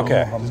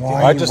 Okay.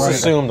 why I you just worried?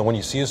 assume that when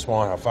you see a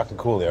swan, how fucking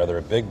cool they are. They're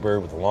a big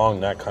bird with a long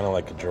neck, kind of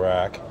like a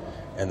giraffe,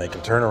 and they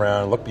can turn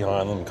around, look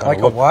behind them, and kind Like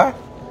of a look. what?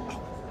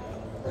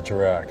 A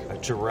giraffe. A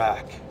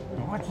giraffe.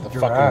 What's a The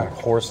giraffe?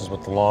 fucking horses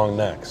with the long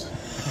necks.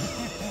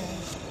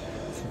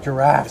 It's a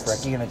giraffe,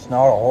 Ricky, and it's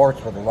not a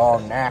horse with a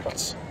long neck.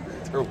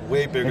 They're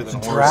way bigger It's a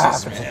than giraffe.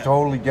 horses, It's a man.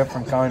 totally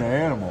different kind of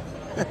animal.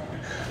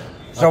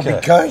 So Okay.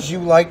 because you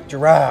like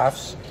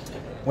giraffes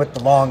with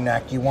the long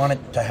neck, you want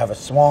it to have a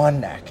swan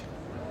neck.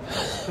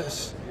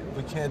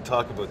 We can't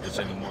talk about this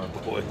anymore,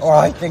 boys. Well,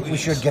 I think we Please.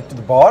 should get to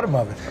the bottom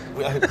of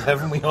it.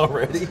 Haven't we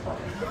already?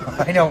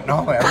 I don't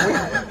know.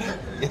 Have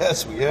we?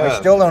 Yes, we I have.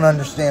 still don't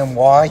understand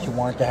why you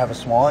want it to have a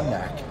swan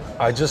neck.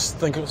 I just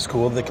think it's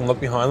cool. They can look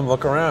behind them,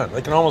 look around.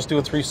 They can almost do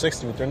a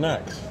 360 with their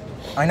necks.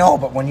 I know,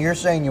 but when you're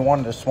saying you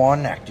wanted a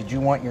swan neck, did you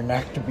want your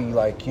neck to be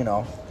like,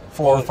 4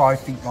 or 5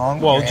 feet long?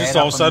 with Well, your just head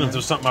all of up a sudden, in if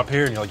there's something up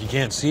here and you're like, you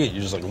can't see it,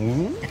 you're just like,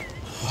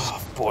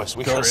 Boys,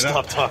 we Go gotta right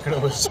stop talking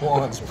about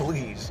swans,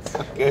 please.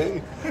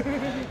 Okay?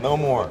 No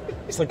more.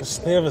 It's like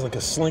they have like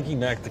a slinky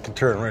neck that can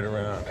turn right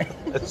around.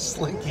 A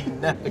slinky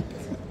neck.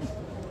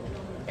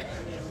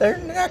 Their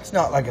neck's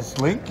not like a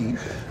slinky.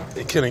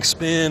 It can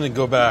expand and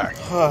go back.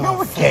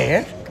 No, it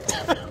can't.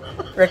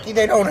 Ricky,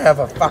 they don't have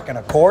a fucking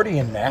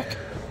accordion neck.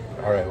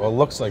 All right, well, it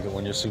looks like it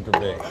when you're super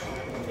big.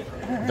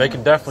 They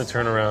can definitely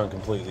turn around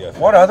completely, I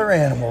think. What other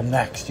animal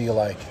necks do you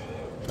like?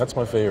 That's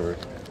my favorite.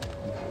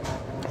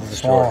 The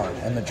swan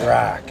and the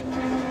drac.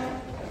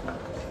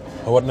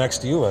 Well, what necks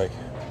do you like?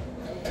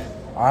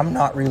 I'm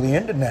not really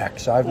into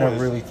necks. I've never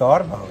really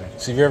thought about it.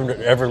 See, have you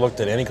ever looked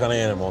at any kind of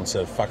animal and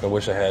said, fuck, I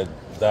wish I had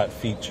that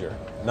feature?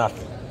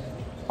 Nothing.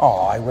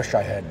 Oh, I wish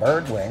I had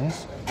bird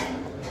wings.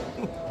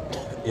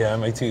 Yeah,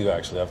 me too,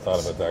 actually. I've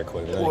thought about that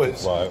quite a bit.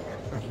 Boys.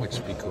 Which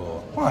would be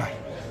cool. Why?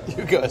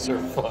 You guys are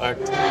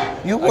fucked.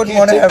 You I wouldn't can't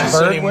want to take have this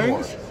bird anymore.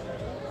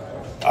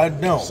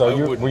 wings? No. So I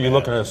wouldn't, were you man.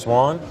 looking at a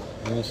swan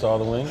when you saw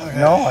the wing?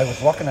 No, I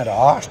was looking at an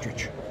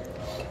ostrich,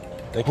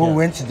 They who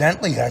can't,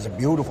 incidentally has a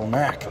beautiful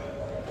neck.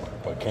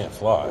 but can't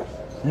fly.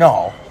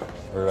 No,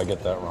 Or did I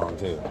get that wrong,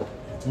 too?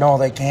 no,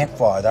 they can't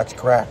fly. That's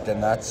correct,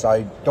 and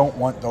I don't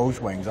want those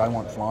wings. I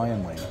want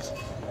flying wings.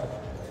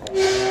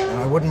 And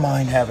I wouldn't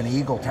mind having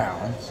eagle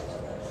talons.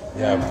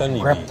 Yeah, but then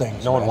Grip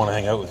things, no one man. want to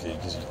hang out with you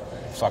because you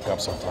fuck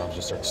up sometimes.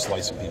 Just start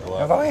slicing people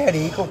If up. I had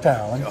eagle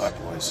talons, God,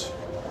 boys.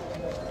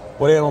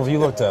 What animal have you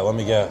looked at? Let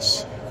me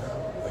guess.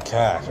 A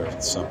cat or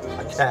something.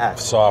 A cat.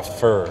 Soft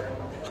fur.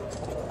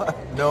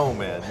 No,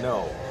 man,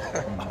 no.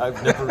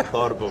 I've never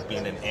thought about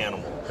being an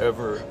animal.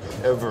 Ever,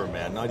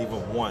 man. Not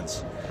even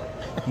once.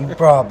 you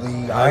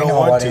probably, I don't know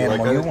want what to,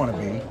 animal like, you I- want to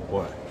be.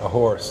 What? A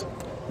horse.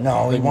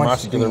 No, he Big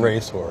wants to be muscular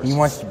racehorse. He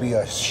wants to be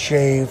a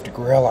shaved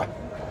gorilla,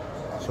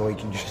 so he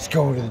can just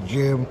go to the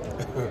gym.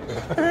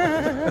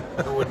 I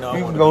would not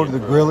You want can go be to a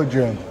the gorilla.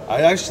 gorilla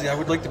gym. I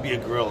would like to be a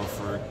gorilla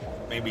for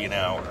maybe an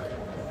hour.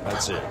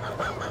 That's it.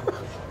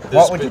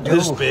 What would you do?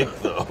 This big,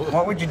 though.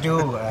 What would you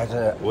do as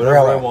a Whatever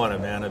gorilla? I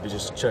wanted, man. I'd be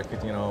just checking,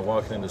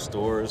 walking into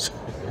stores,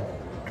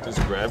 just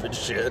grabbing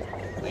shit,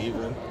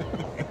 leaving.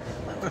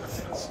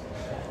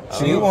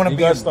 So you want to you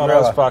be a guys thought I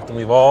was gorilla? fucked, and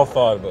we've all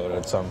thought about it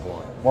at some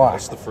point. Why?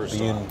 That's the first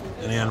Being time.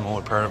 an animal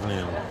or part of an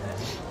animal.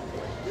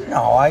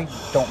 No, I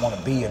don't want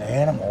to be an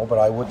animal, but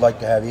I would like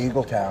to have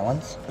eagle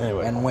talons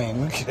Anyway. and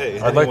wings. Okay,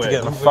 I'd like to anyway,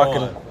 get in a moving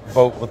fucking on.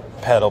 boat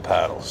with pedal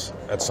paddles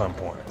at some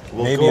point.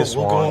 Maybe a We'll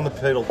swan. go on the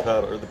paddle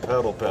or the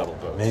paddle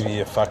boat.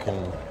 Maybe a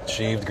fucking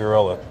shaved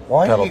gorilla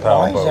Why pedal is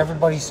boat.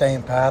 everybody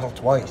saying paddle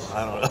twice?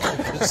 I don't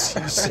know.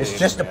 It's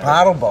just a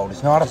paddle boat.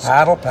 It's not a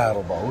paddle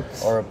boat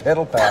or a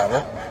piddle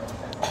paddle.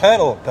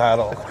 Pedal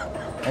paddle.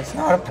 It's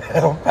not a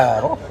pedal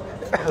paddle.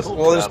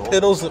 Well, there's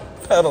pedals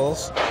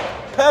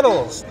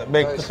that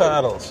make the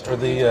paddles. Or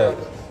the,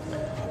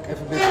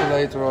 Give a bit for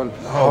later on.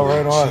 oh,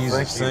 right on.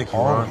 Jesus, thank you,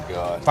 Oh Ron. my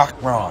God.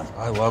 Fuck Ron.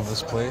 I love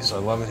this place. I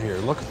love it here.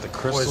 Look at the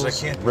crystals,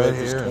 Boys, I can't red believe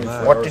this here and 24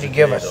 that. What did he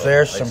give us?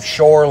 There's some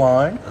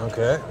shoreline.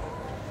 Okay.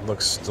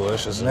 Looks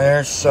delicious. And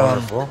There's some-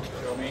 wonderful.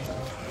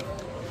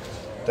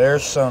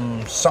 There's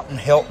some something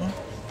Hilton.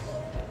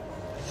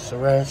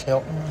 Perez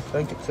Hilton, I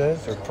think it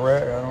says, or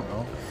Perez, I don't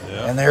know.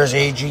 Yeah. And there's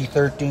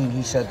AG-13.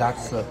 He said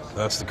that's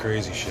That's the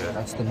crazy shit.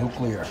 the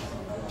nuclear.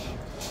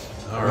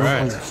 All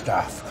right. Nuclear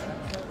stuff.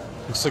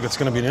 Looks like it's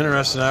going to be an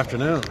interesting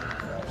afternoon.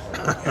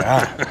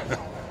 Yeah.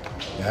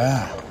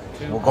 Yeah.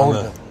 We'll On go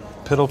to the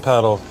the piddle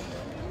paddle.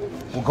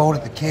 We'll go to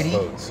the kitty.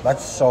 Boats.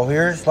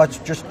 Let's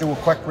just do a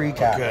quick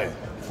recap Okay.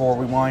 before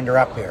we wind her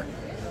up here.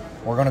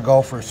 We're gonna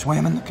go for a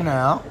swim in the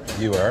canal.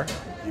 You are.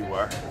 You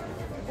are.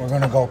 We're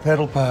gonna go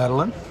piddle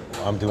paddling.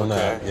 I'm doing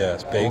that.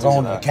 Yes. We're Babies.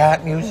 going to the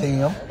cat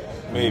museum.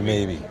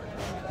 Maybe.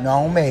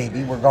 No,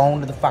 maybe. We're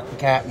going to the fucking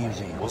cat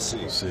museum. We'll see.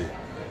 We'll see.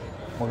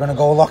 We're gonna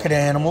go look at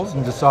animals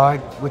and decide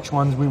which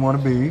ones we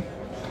want to be.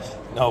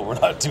 No, we're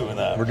not doing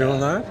that. We're doing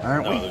that?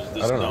 Aren't No, we?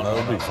 there's I don't no, know. That no,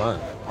 would be no. fun.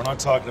 We're not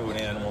talking about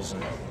animals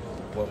and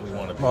what we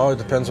want to be. Well, it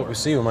depends what we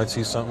see. We might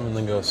see something and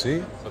then go,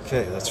 see?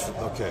 Okay, that's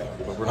okay.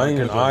 But we're I need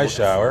not an gonna go eye looking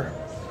shower.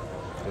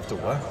 for- You have to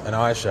what? An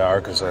eye shower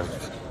because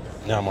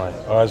now my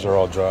eyes are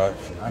all dry.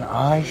 An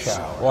eye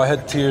shower. Well, I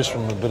had tears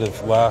from a bit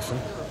of laughing.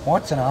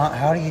 What's an eye?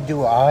 How do you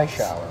do an eye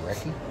shower,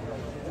 Ricky?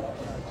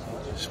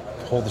 Just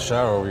hold the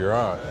shower over your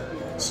eye.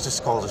 It's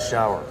just called a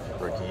shower,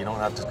 Ricky. You don't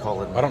have to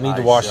call it an I don't need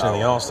to eye wash shower.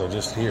 anything else though.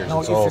 Just here.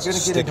 No, it's if all you're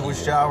gonna get into a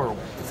sticky. shower,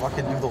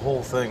 fucking do the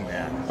whole thing,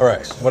 man. All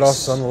right. What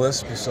else is on the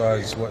list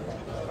besides what?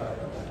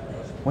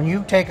 When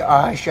you take an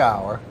eye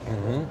shower,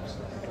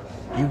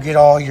 Mm-hmm. you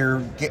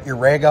get your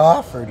reg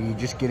off, or do you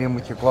just get in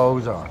with your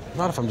clothes on?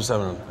 Not if I'm just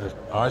having an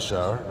eye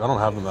shower. I don't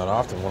have them that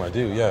often. When I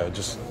do, yeah,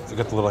 just I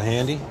got the little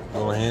handy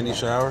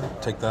shower.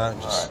 Take that.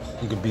 Just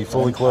you could be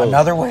fully clothed.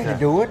 Another way to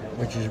do it,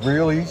 which is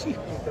real easy,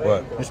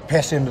 What? is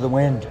piss into the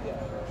wind.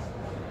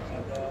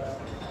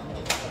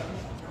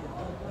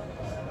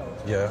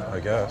 Yeah, I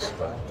guess.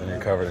 But then you're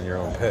covered in your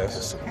own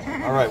piss.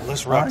 All right,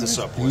 let's wrap this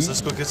up, boys. Easy.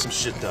 Let's go get some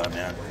shit done,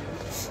 man.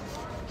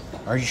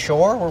 All Are you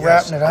sure we're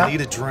Yes, wrapping it up? I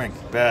need a drink,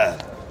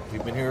 bad.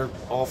 We've been here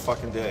all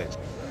fucking day.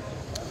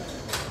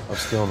 I'm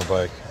stealing the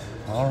bike.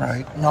 All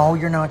right. No,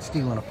 you're not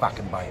stealing a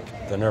fucking bike.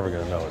 They're never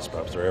going to notice,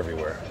 Bubs. They're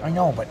everywhere. I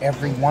know, but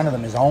every one of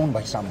them is owned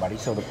by somebody,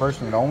 so the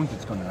person that owns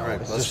it's going to All right,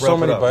 notice. let's There's so wrap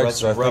many it up. bikes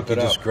Let's that I wrap think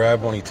you it just up.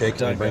 grab one, you take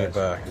it, We're and bring done, it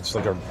guys. back. It's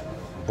like a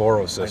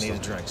Boro I system. need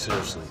a drink,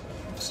 seriously.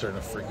 I'm starting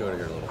to freak out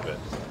here a little bit.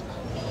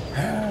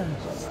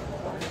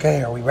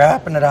 Okay, are we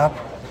wrapping it up?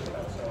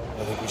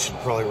 I think we should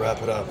probably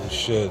wrap it up. You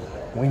should.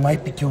 We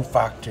might be too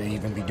fucked to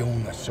even be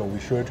doing this, so we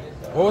should.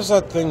 What was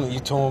that thing that you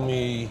told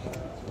me,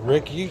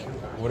 Ricky?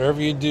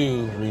 Whatever you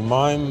do,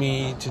 remind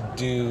me to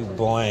do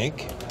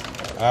blank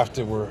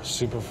after we're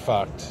super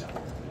fucked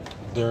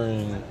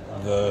during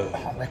the,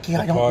 Ricky, the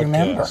I don't podcast.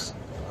 remember.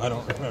 I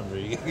don't remember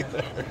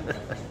either.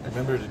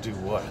 Remember to do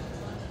what?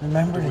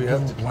 Remember Do we to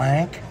have do to-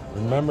 blank?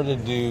 Remember to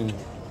do.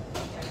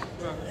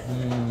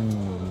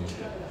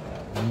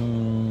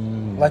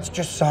 Let's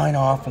just sign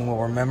off and we'll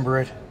remember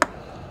it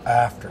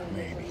after,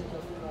 maybe.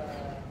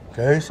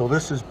 Okay, so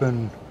this has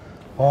been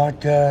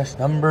podcast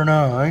number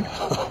 9.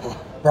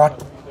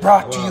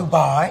 Brought to you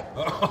by.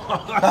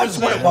 That's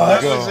what it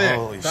was.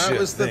 Holy That shit,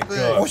 was the thank thing.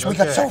 God. I wish we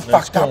got so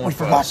fucked up we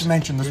forgot to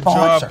mention the Good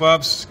sponsor. job,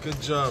 Bubs.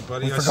 Good job,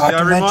 buddy. We I forgot see, to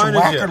I mention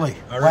reminded Wackerly.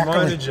 you. I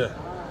reminded you.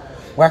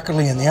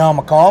 Wackerly and the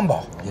Alma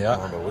Combo. Yeah.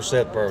 I wish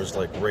that bar was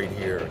like right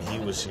here and he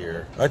was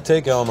here. I'd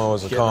take Elmo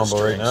as a Getting us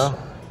combo right drinks. now.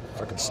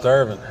 Fucking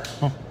starving.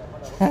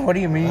 What do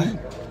you mean?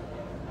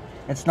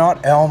 It's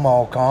not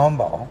Elmo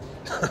Combo.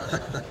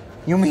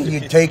 You mean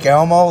you'd take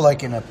Elmo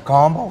like in a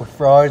combo with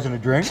fries and a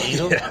drink?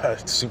 Yeah,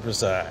 super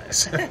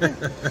size.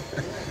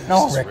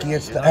 No, Ricky,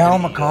 it's the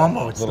Alma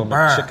Combo. It's Little the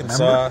bar. chicken remember?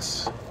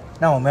 sauce.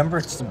 No, remember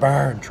it's the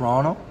bar in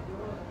Toronto.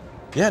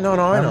 Yeah, no,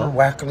 I Remember know.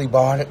 Wackerly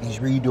bought it and he's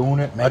redoing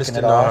it, making I just it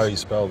didn't know how awesome. you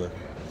spelled it.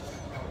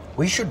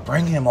 We should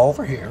bring him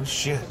over here.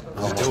 Shit.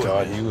 Oh my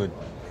God, he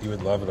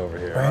would love it over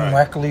here. Bring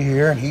Wackerly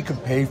here and he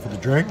could pay for the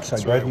drinks.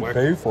 I bet he'd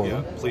pay for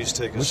yeah, them. please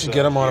take us. We should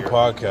get him on a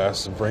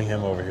podcast and bring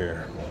him over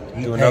here.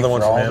 He'd Do pay another for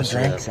one all from the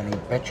Amsterdam. drinks and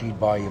he'd bet he'd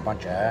buy you a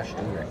bunch of ash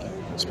too, Ricky.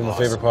 It's been my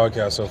favorite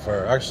podcast so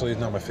far. Actually, it's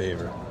not my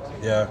favorite.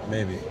 Yeah,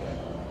 maybe.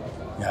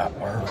 Yeah,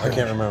 I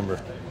can't remember.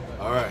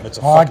 All right. It's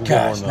a fucking good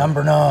one, Podcast though.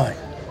 number 9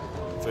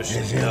 Officially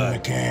is in the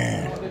done.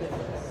 can.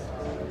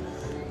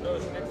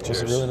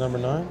 Was it really number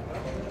 9?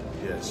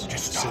 Yes.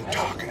 Just stop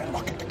talking and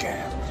look at the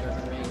can.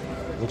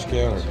 Which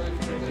camera?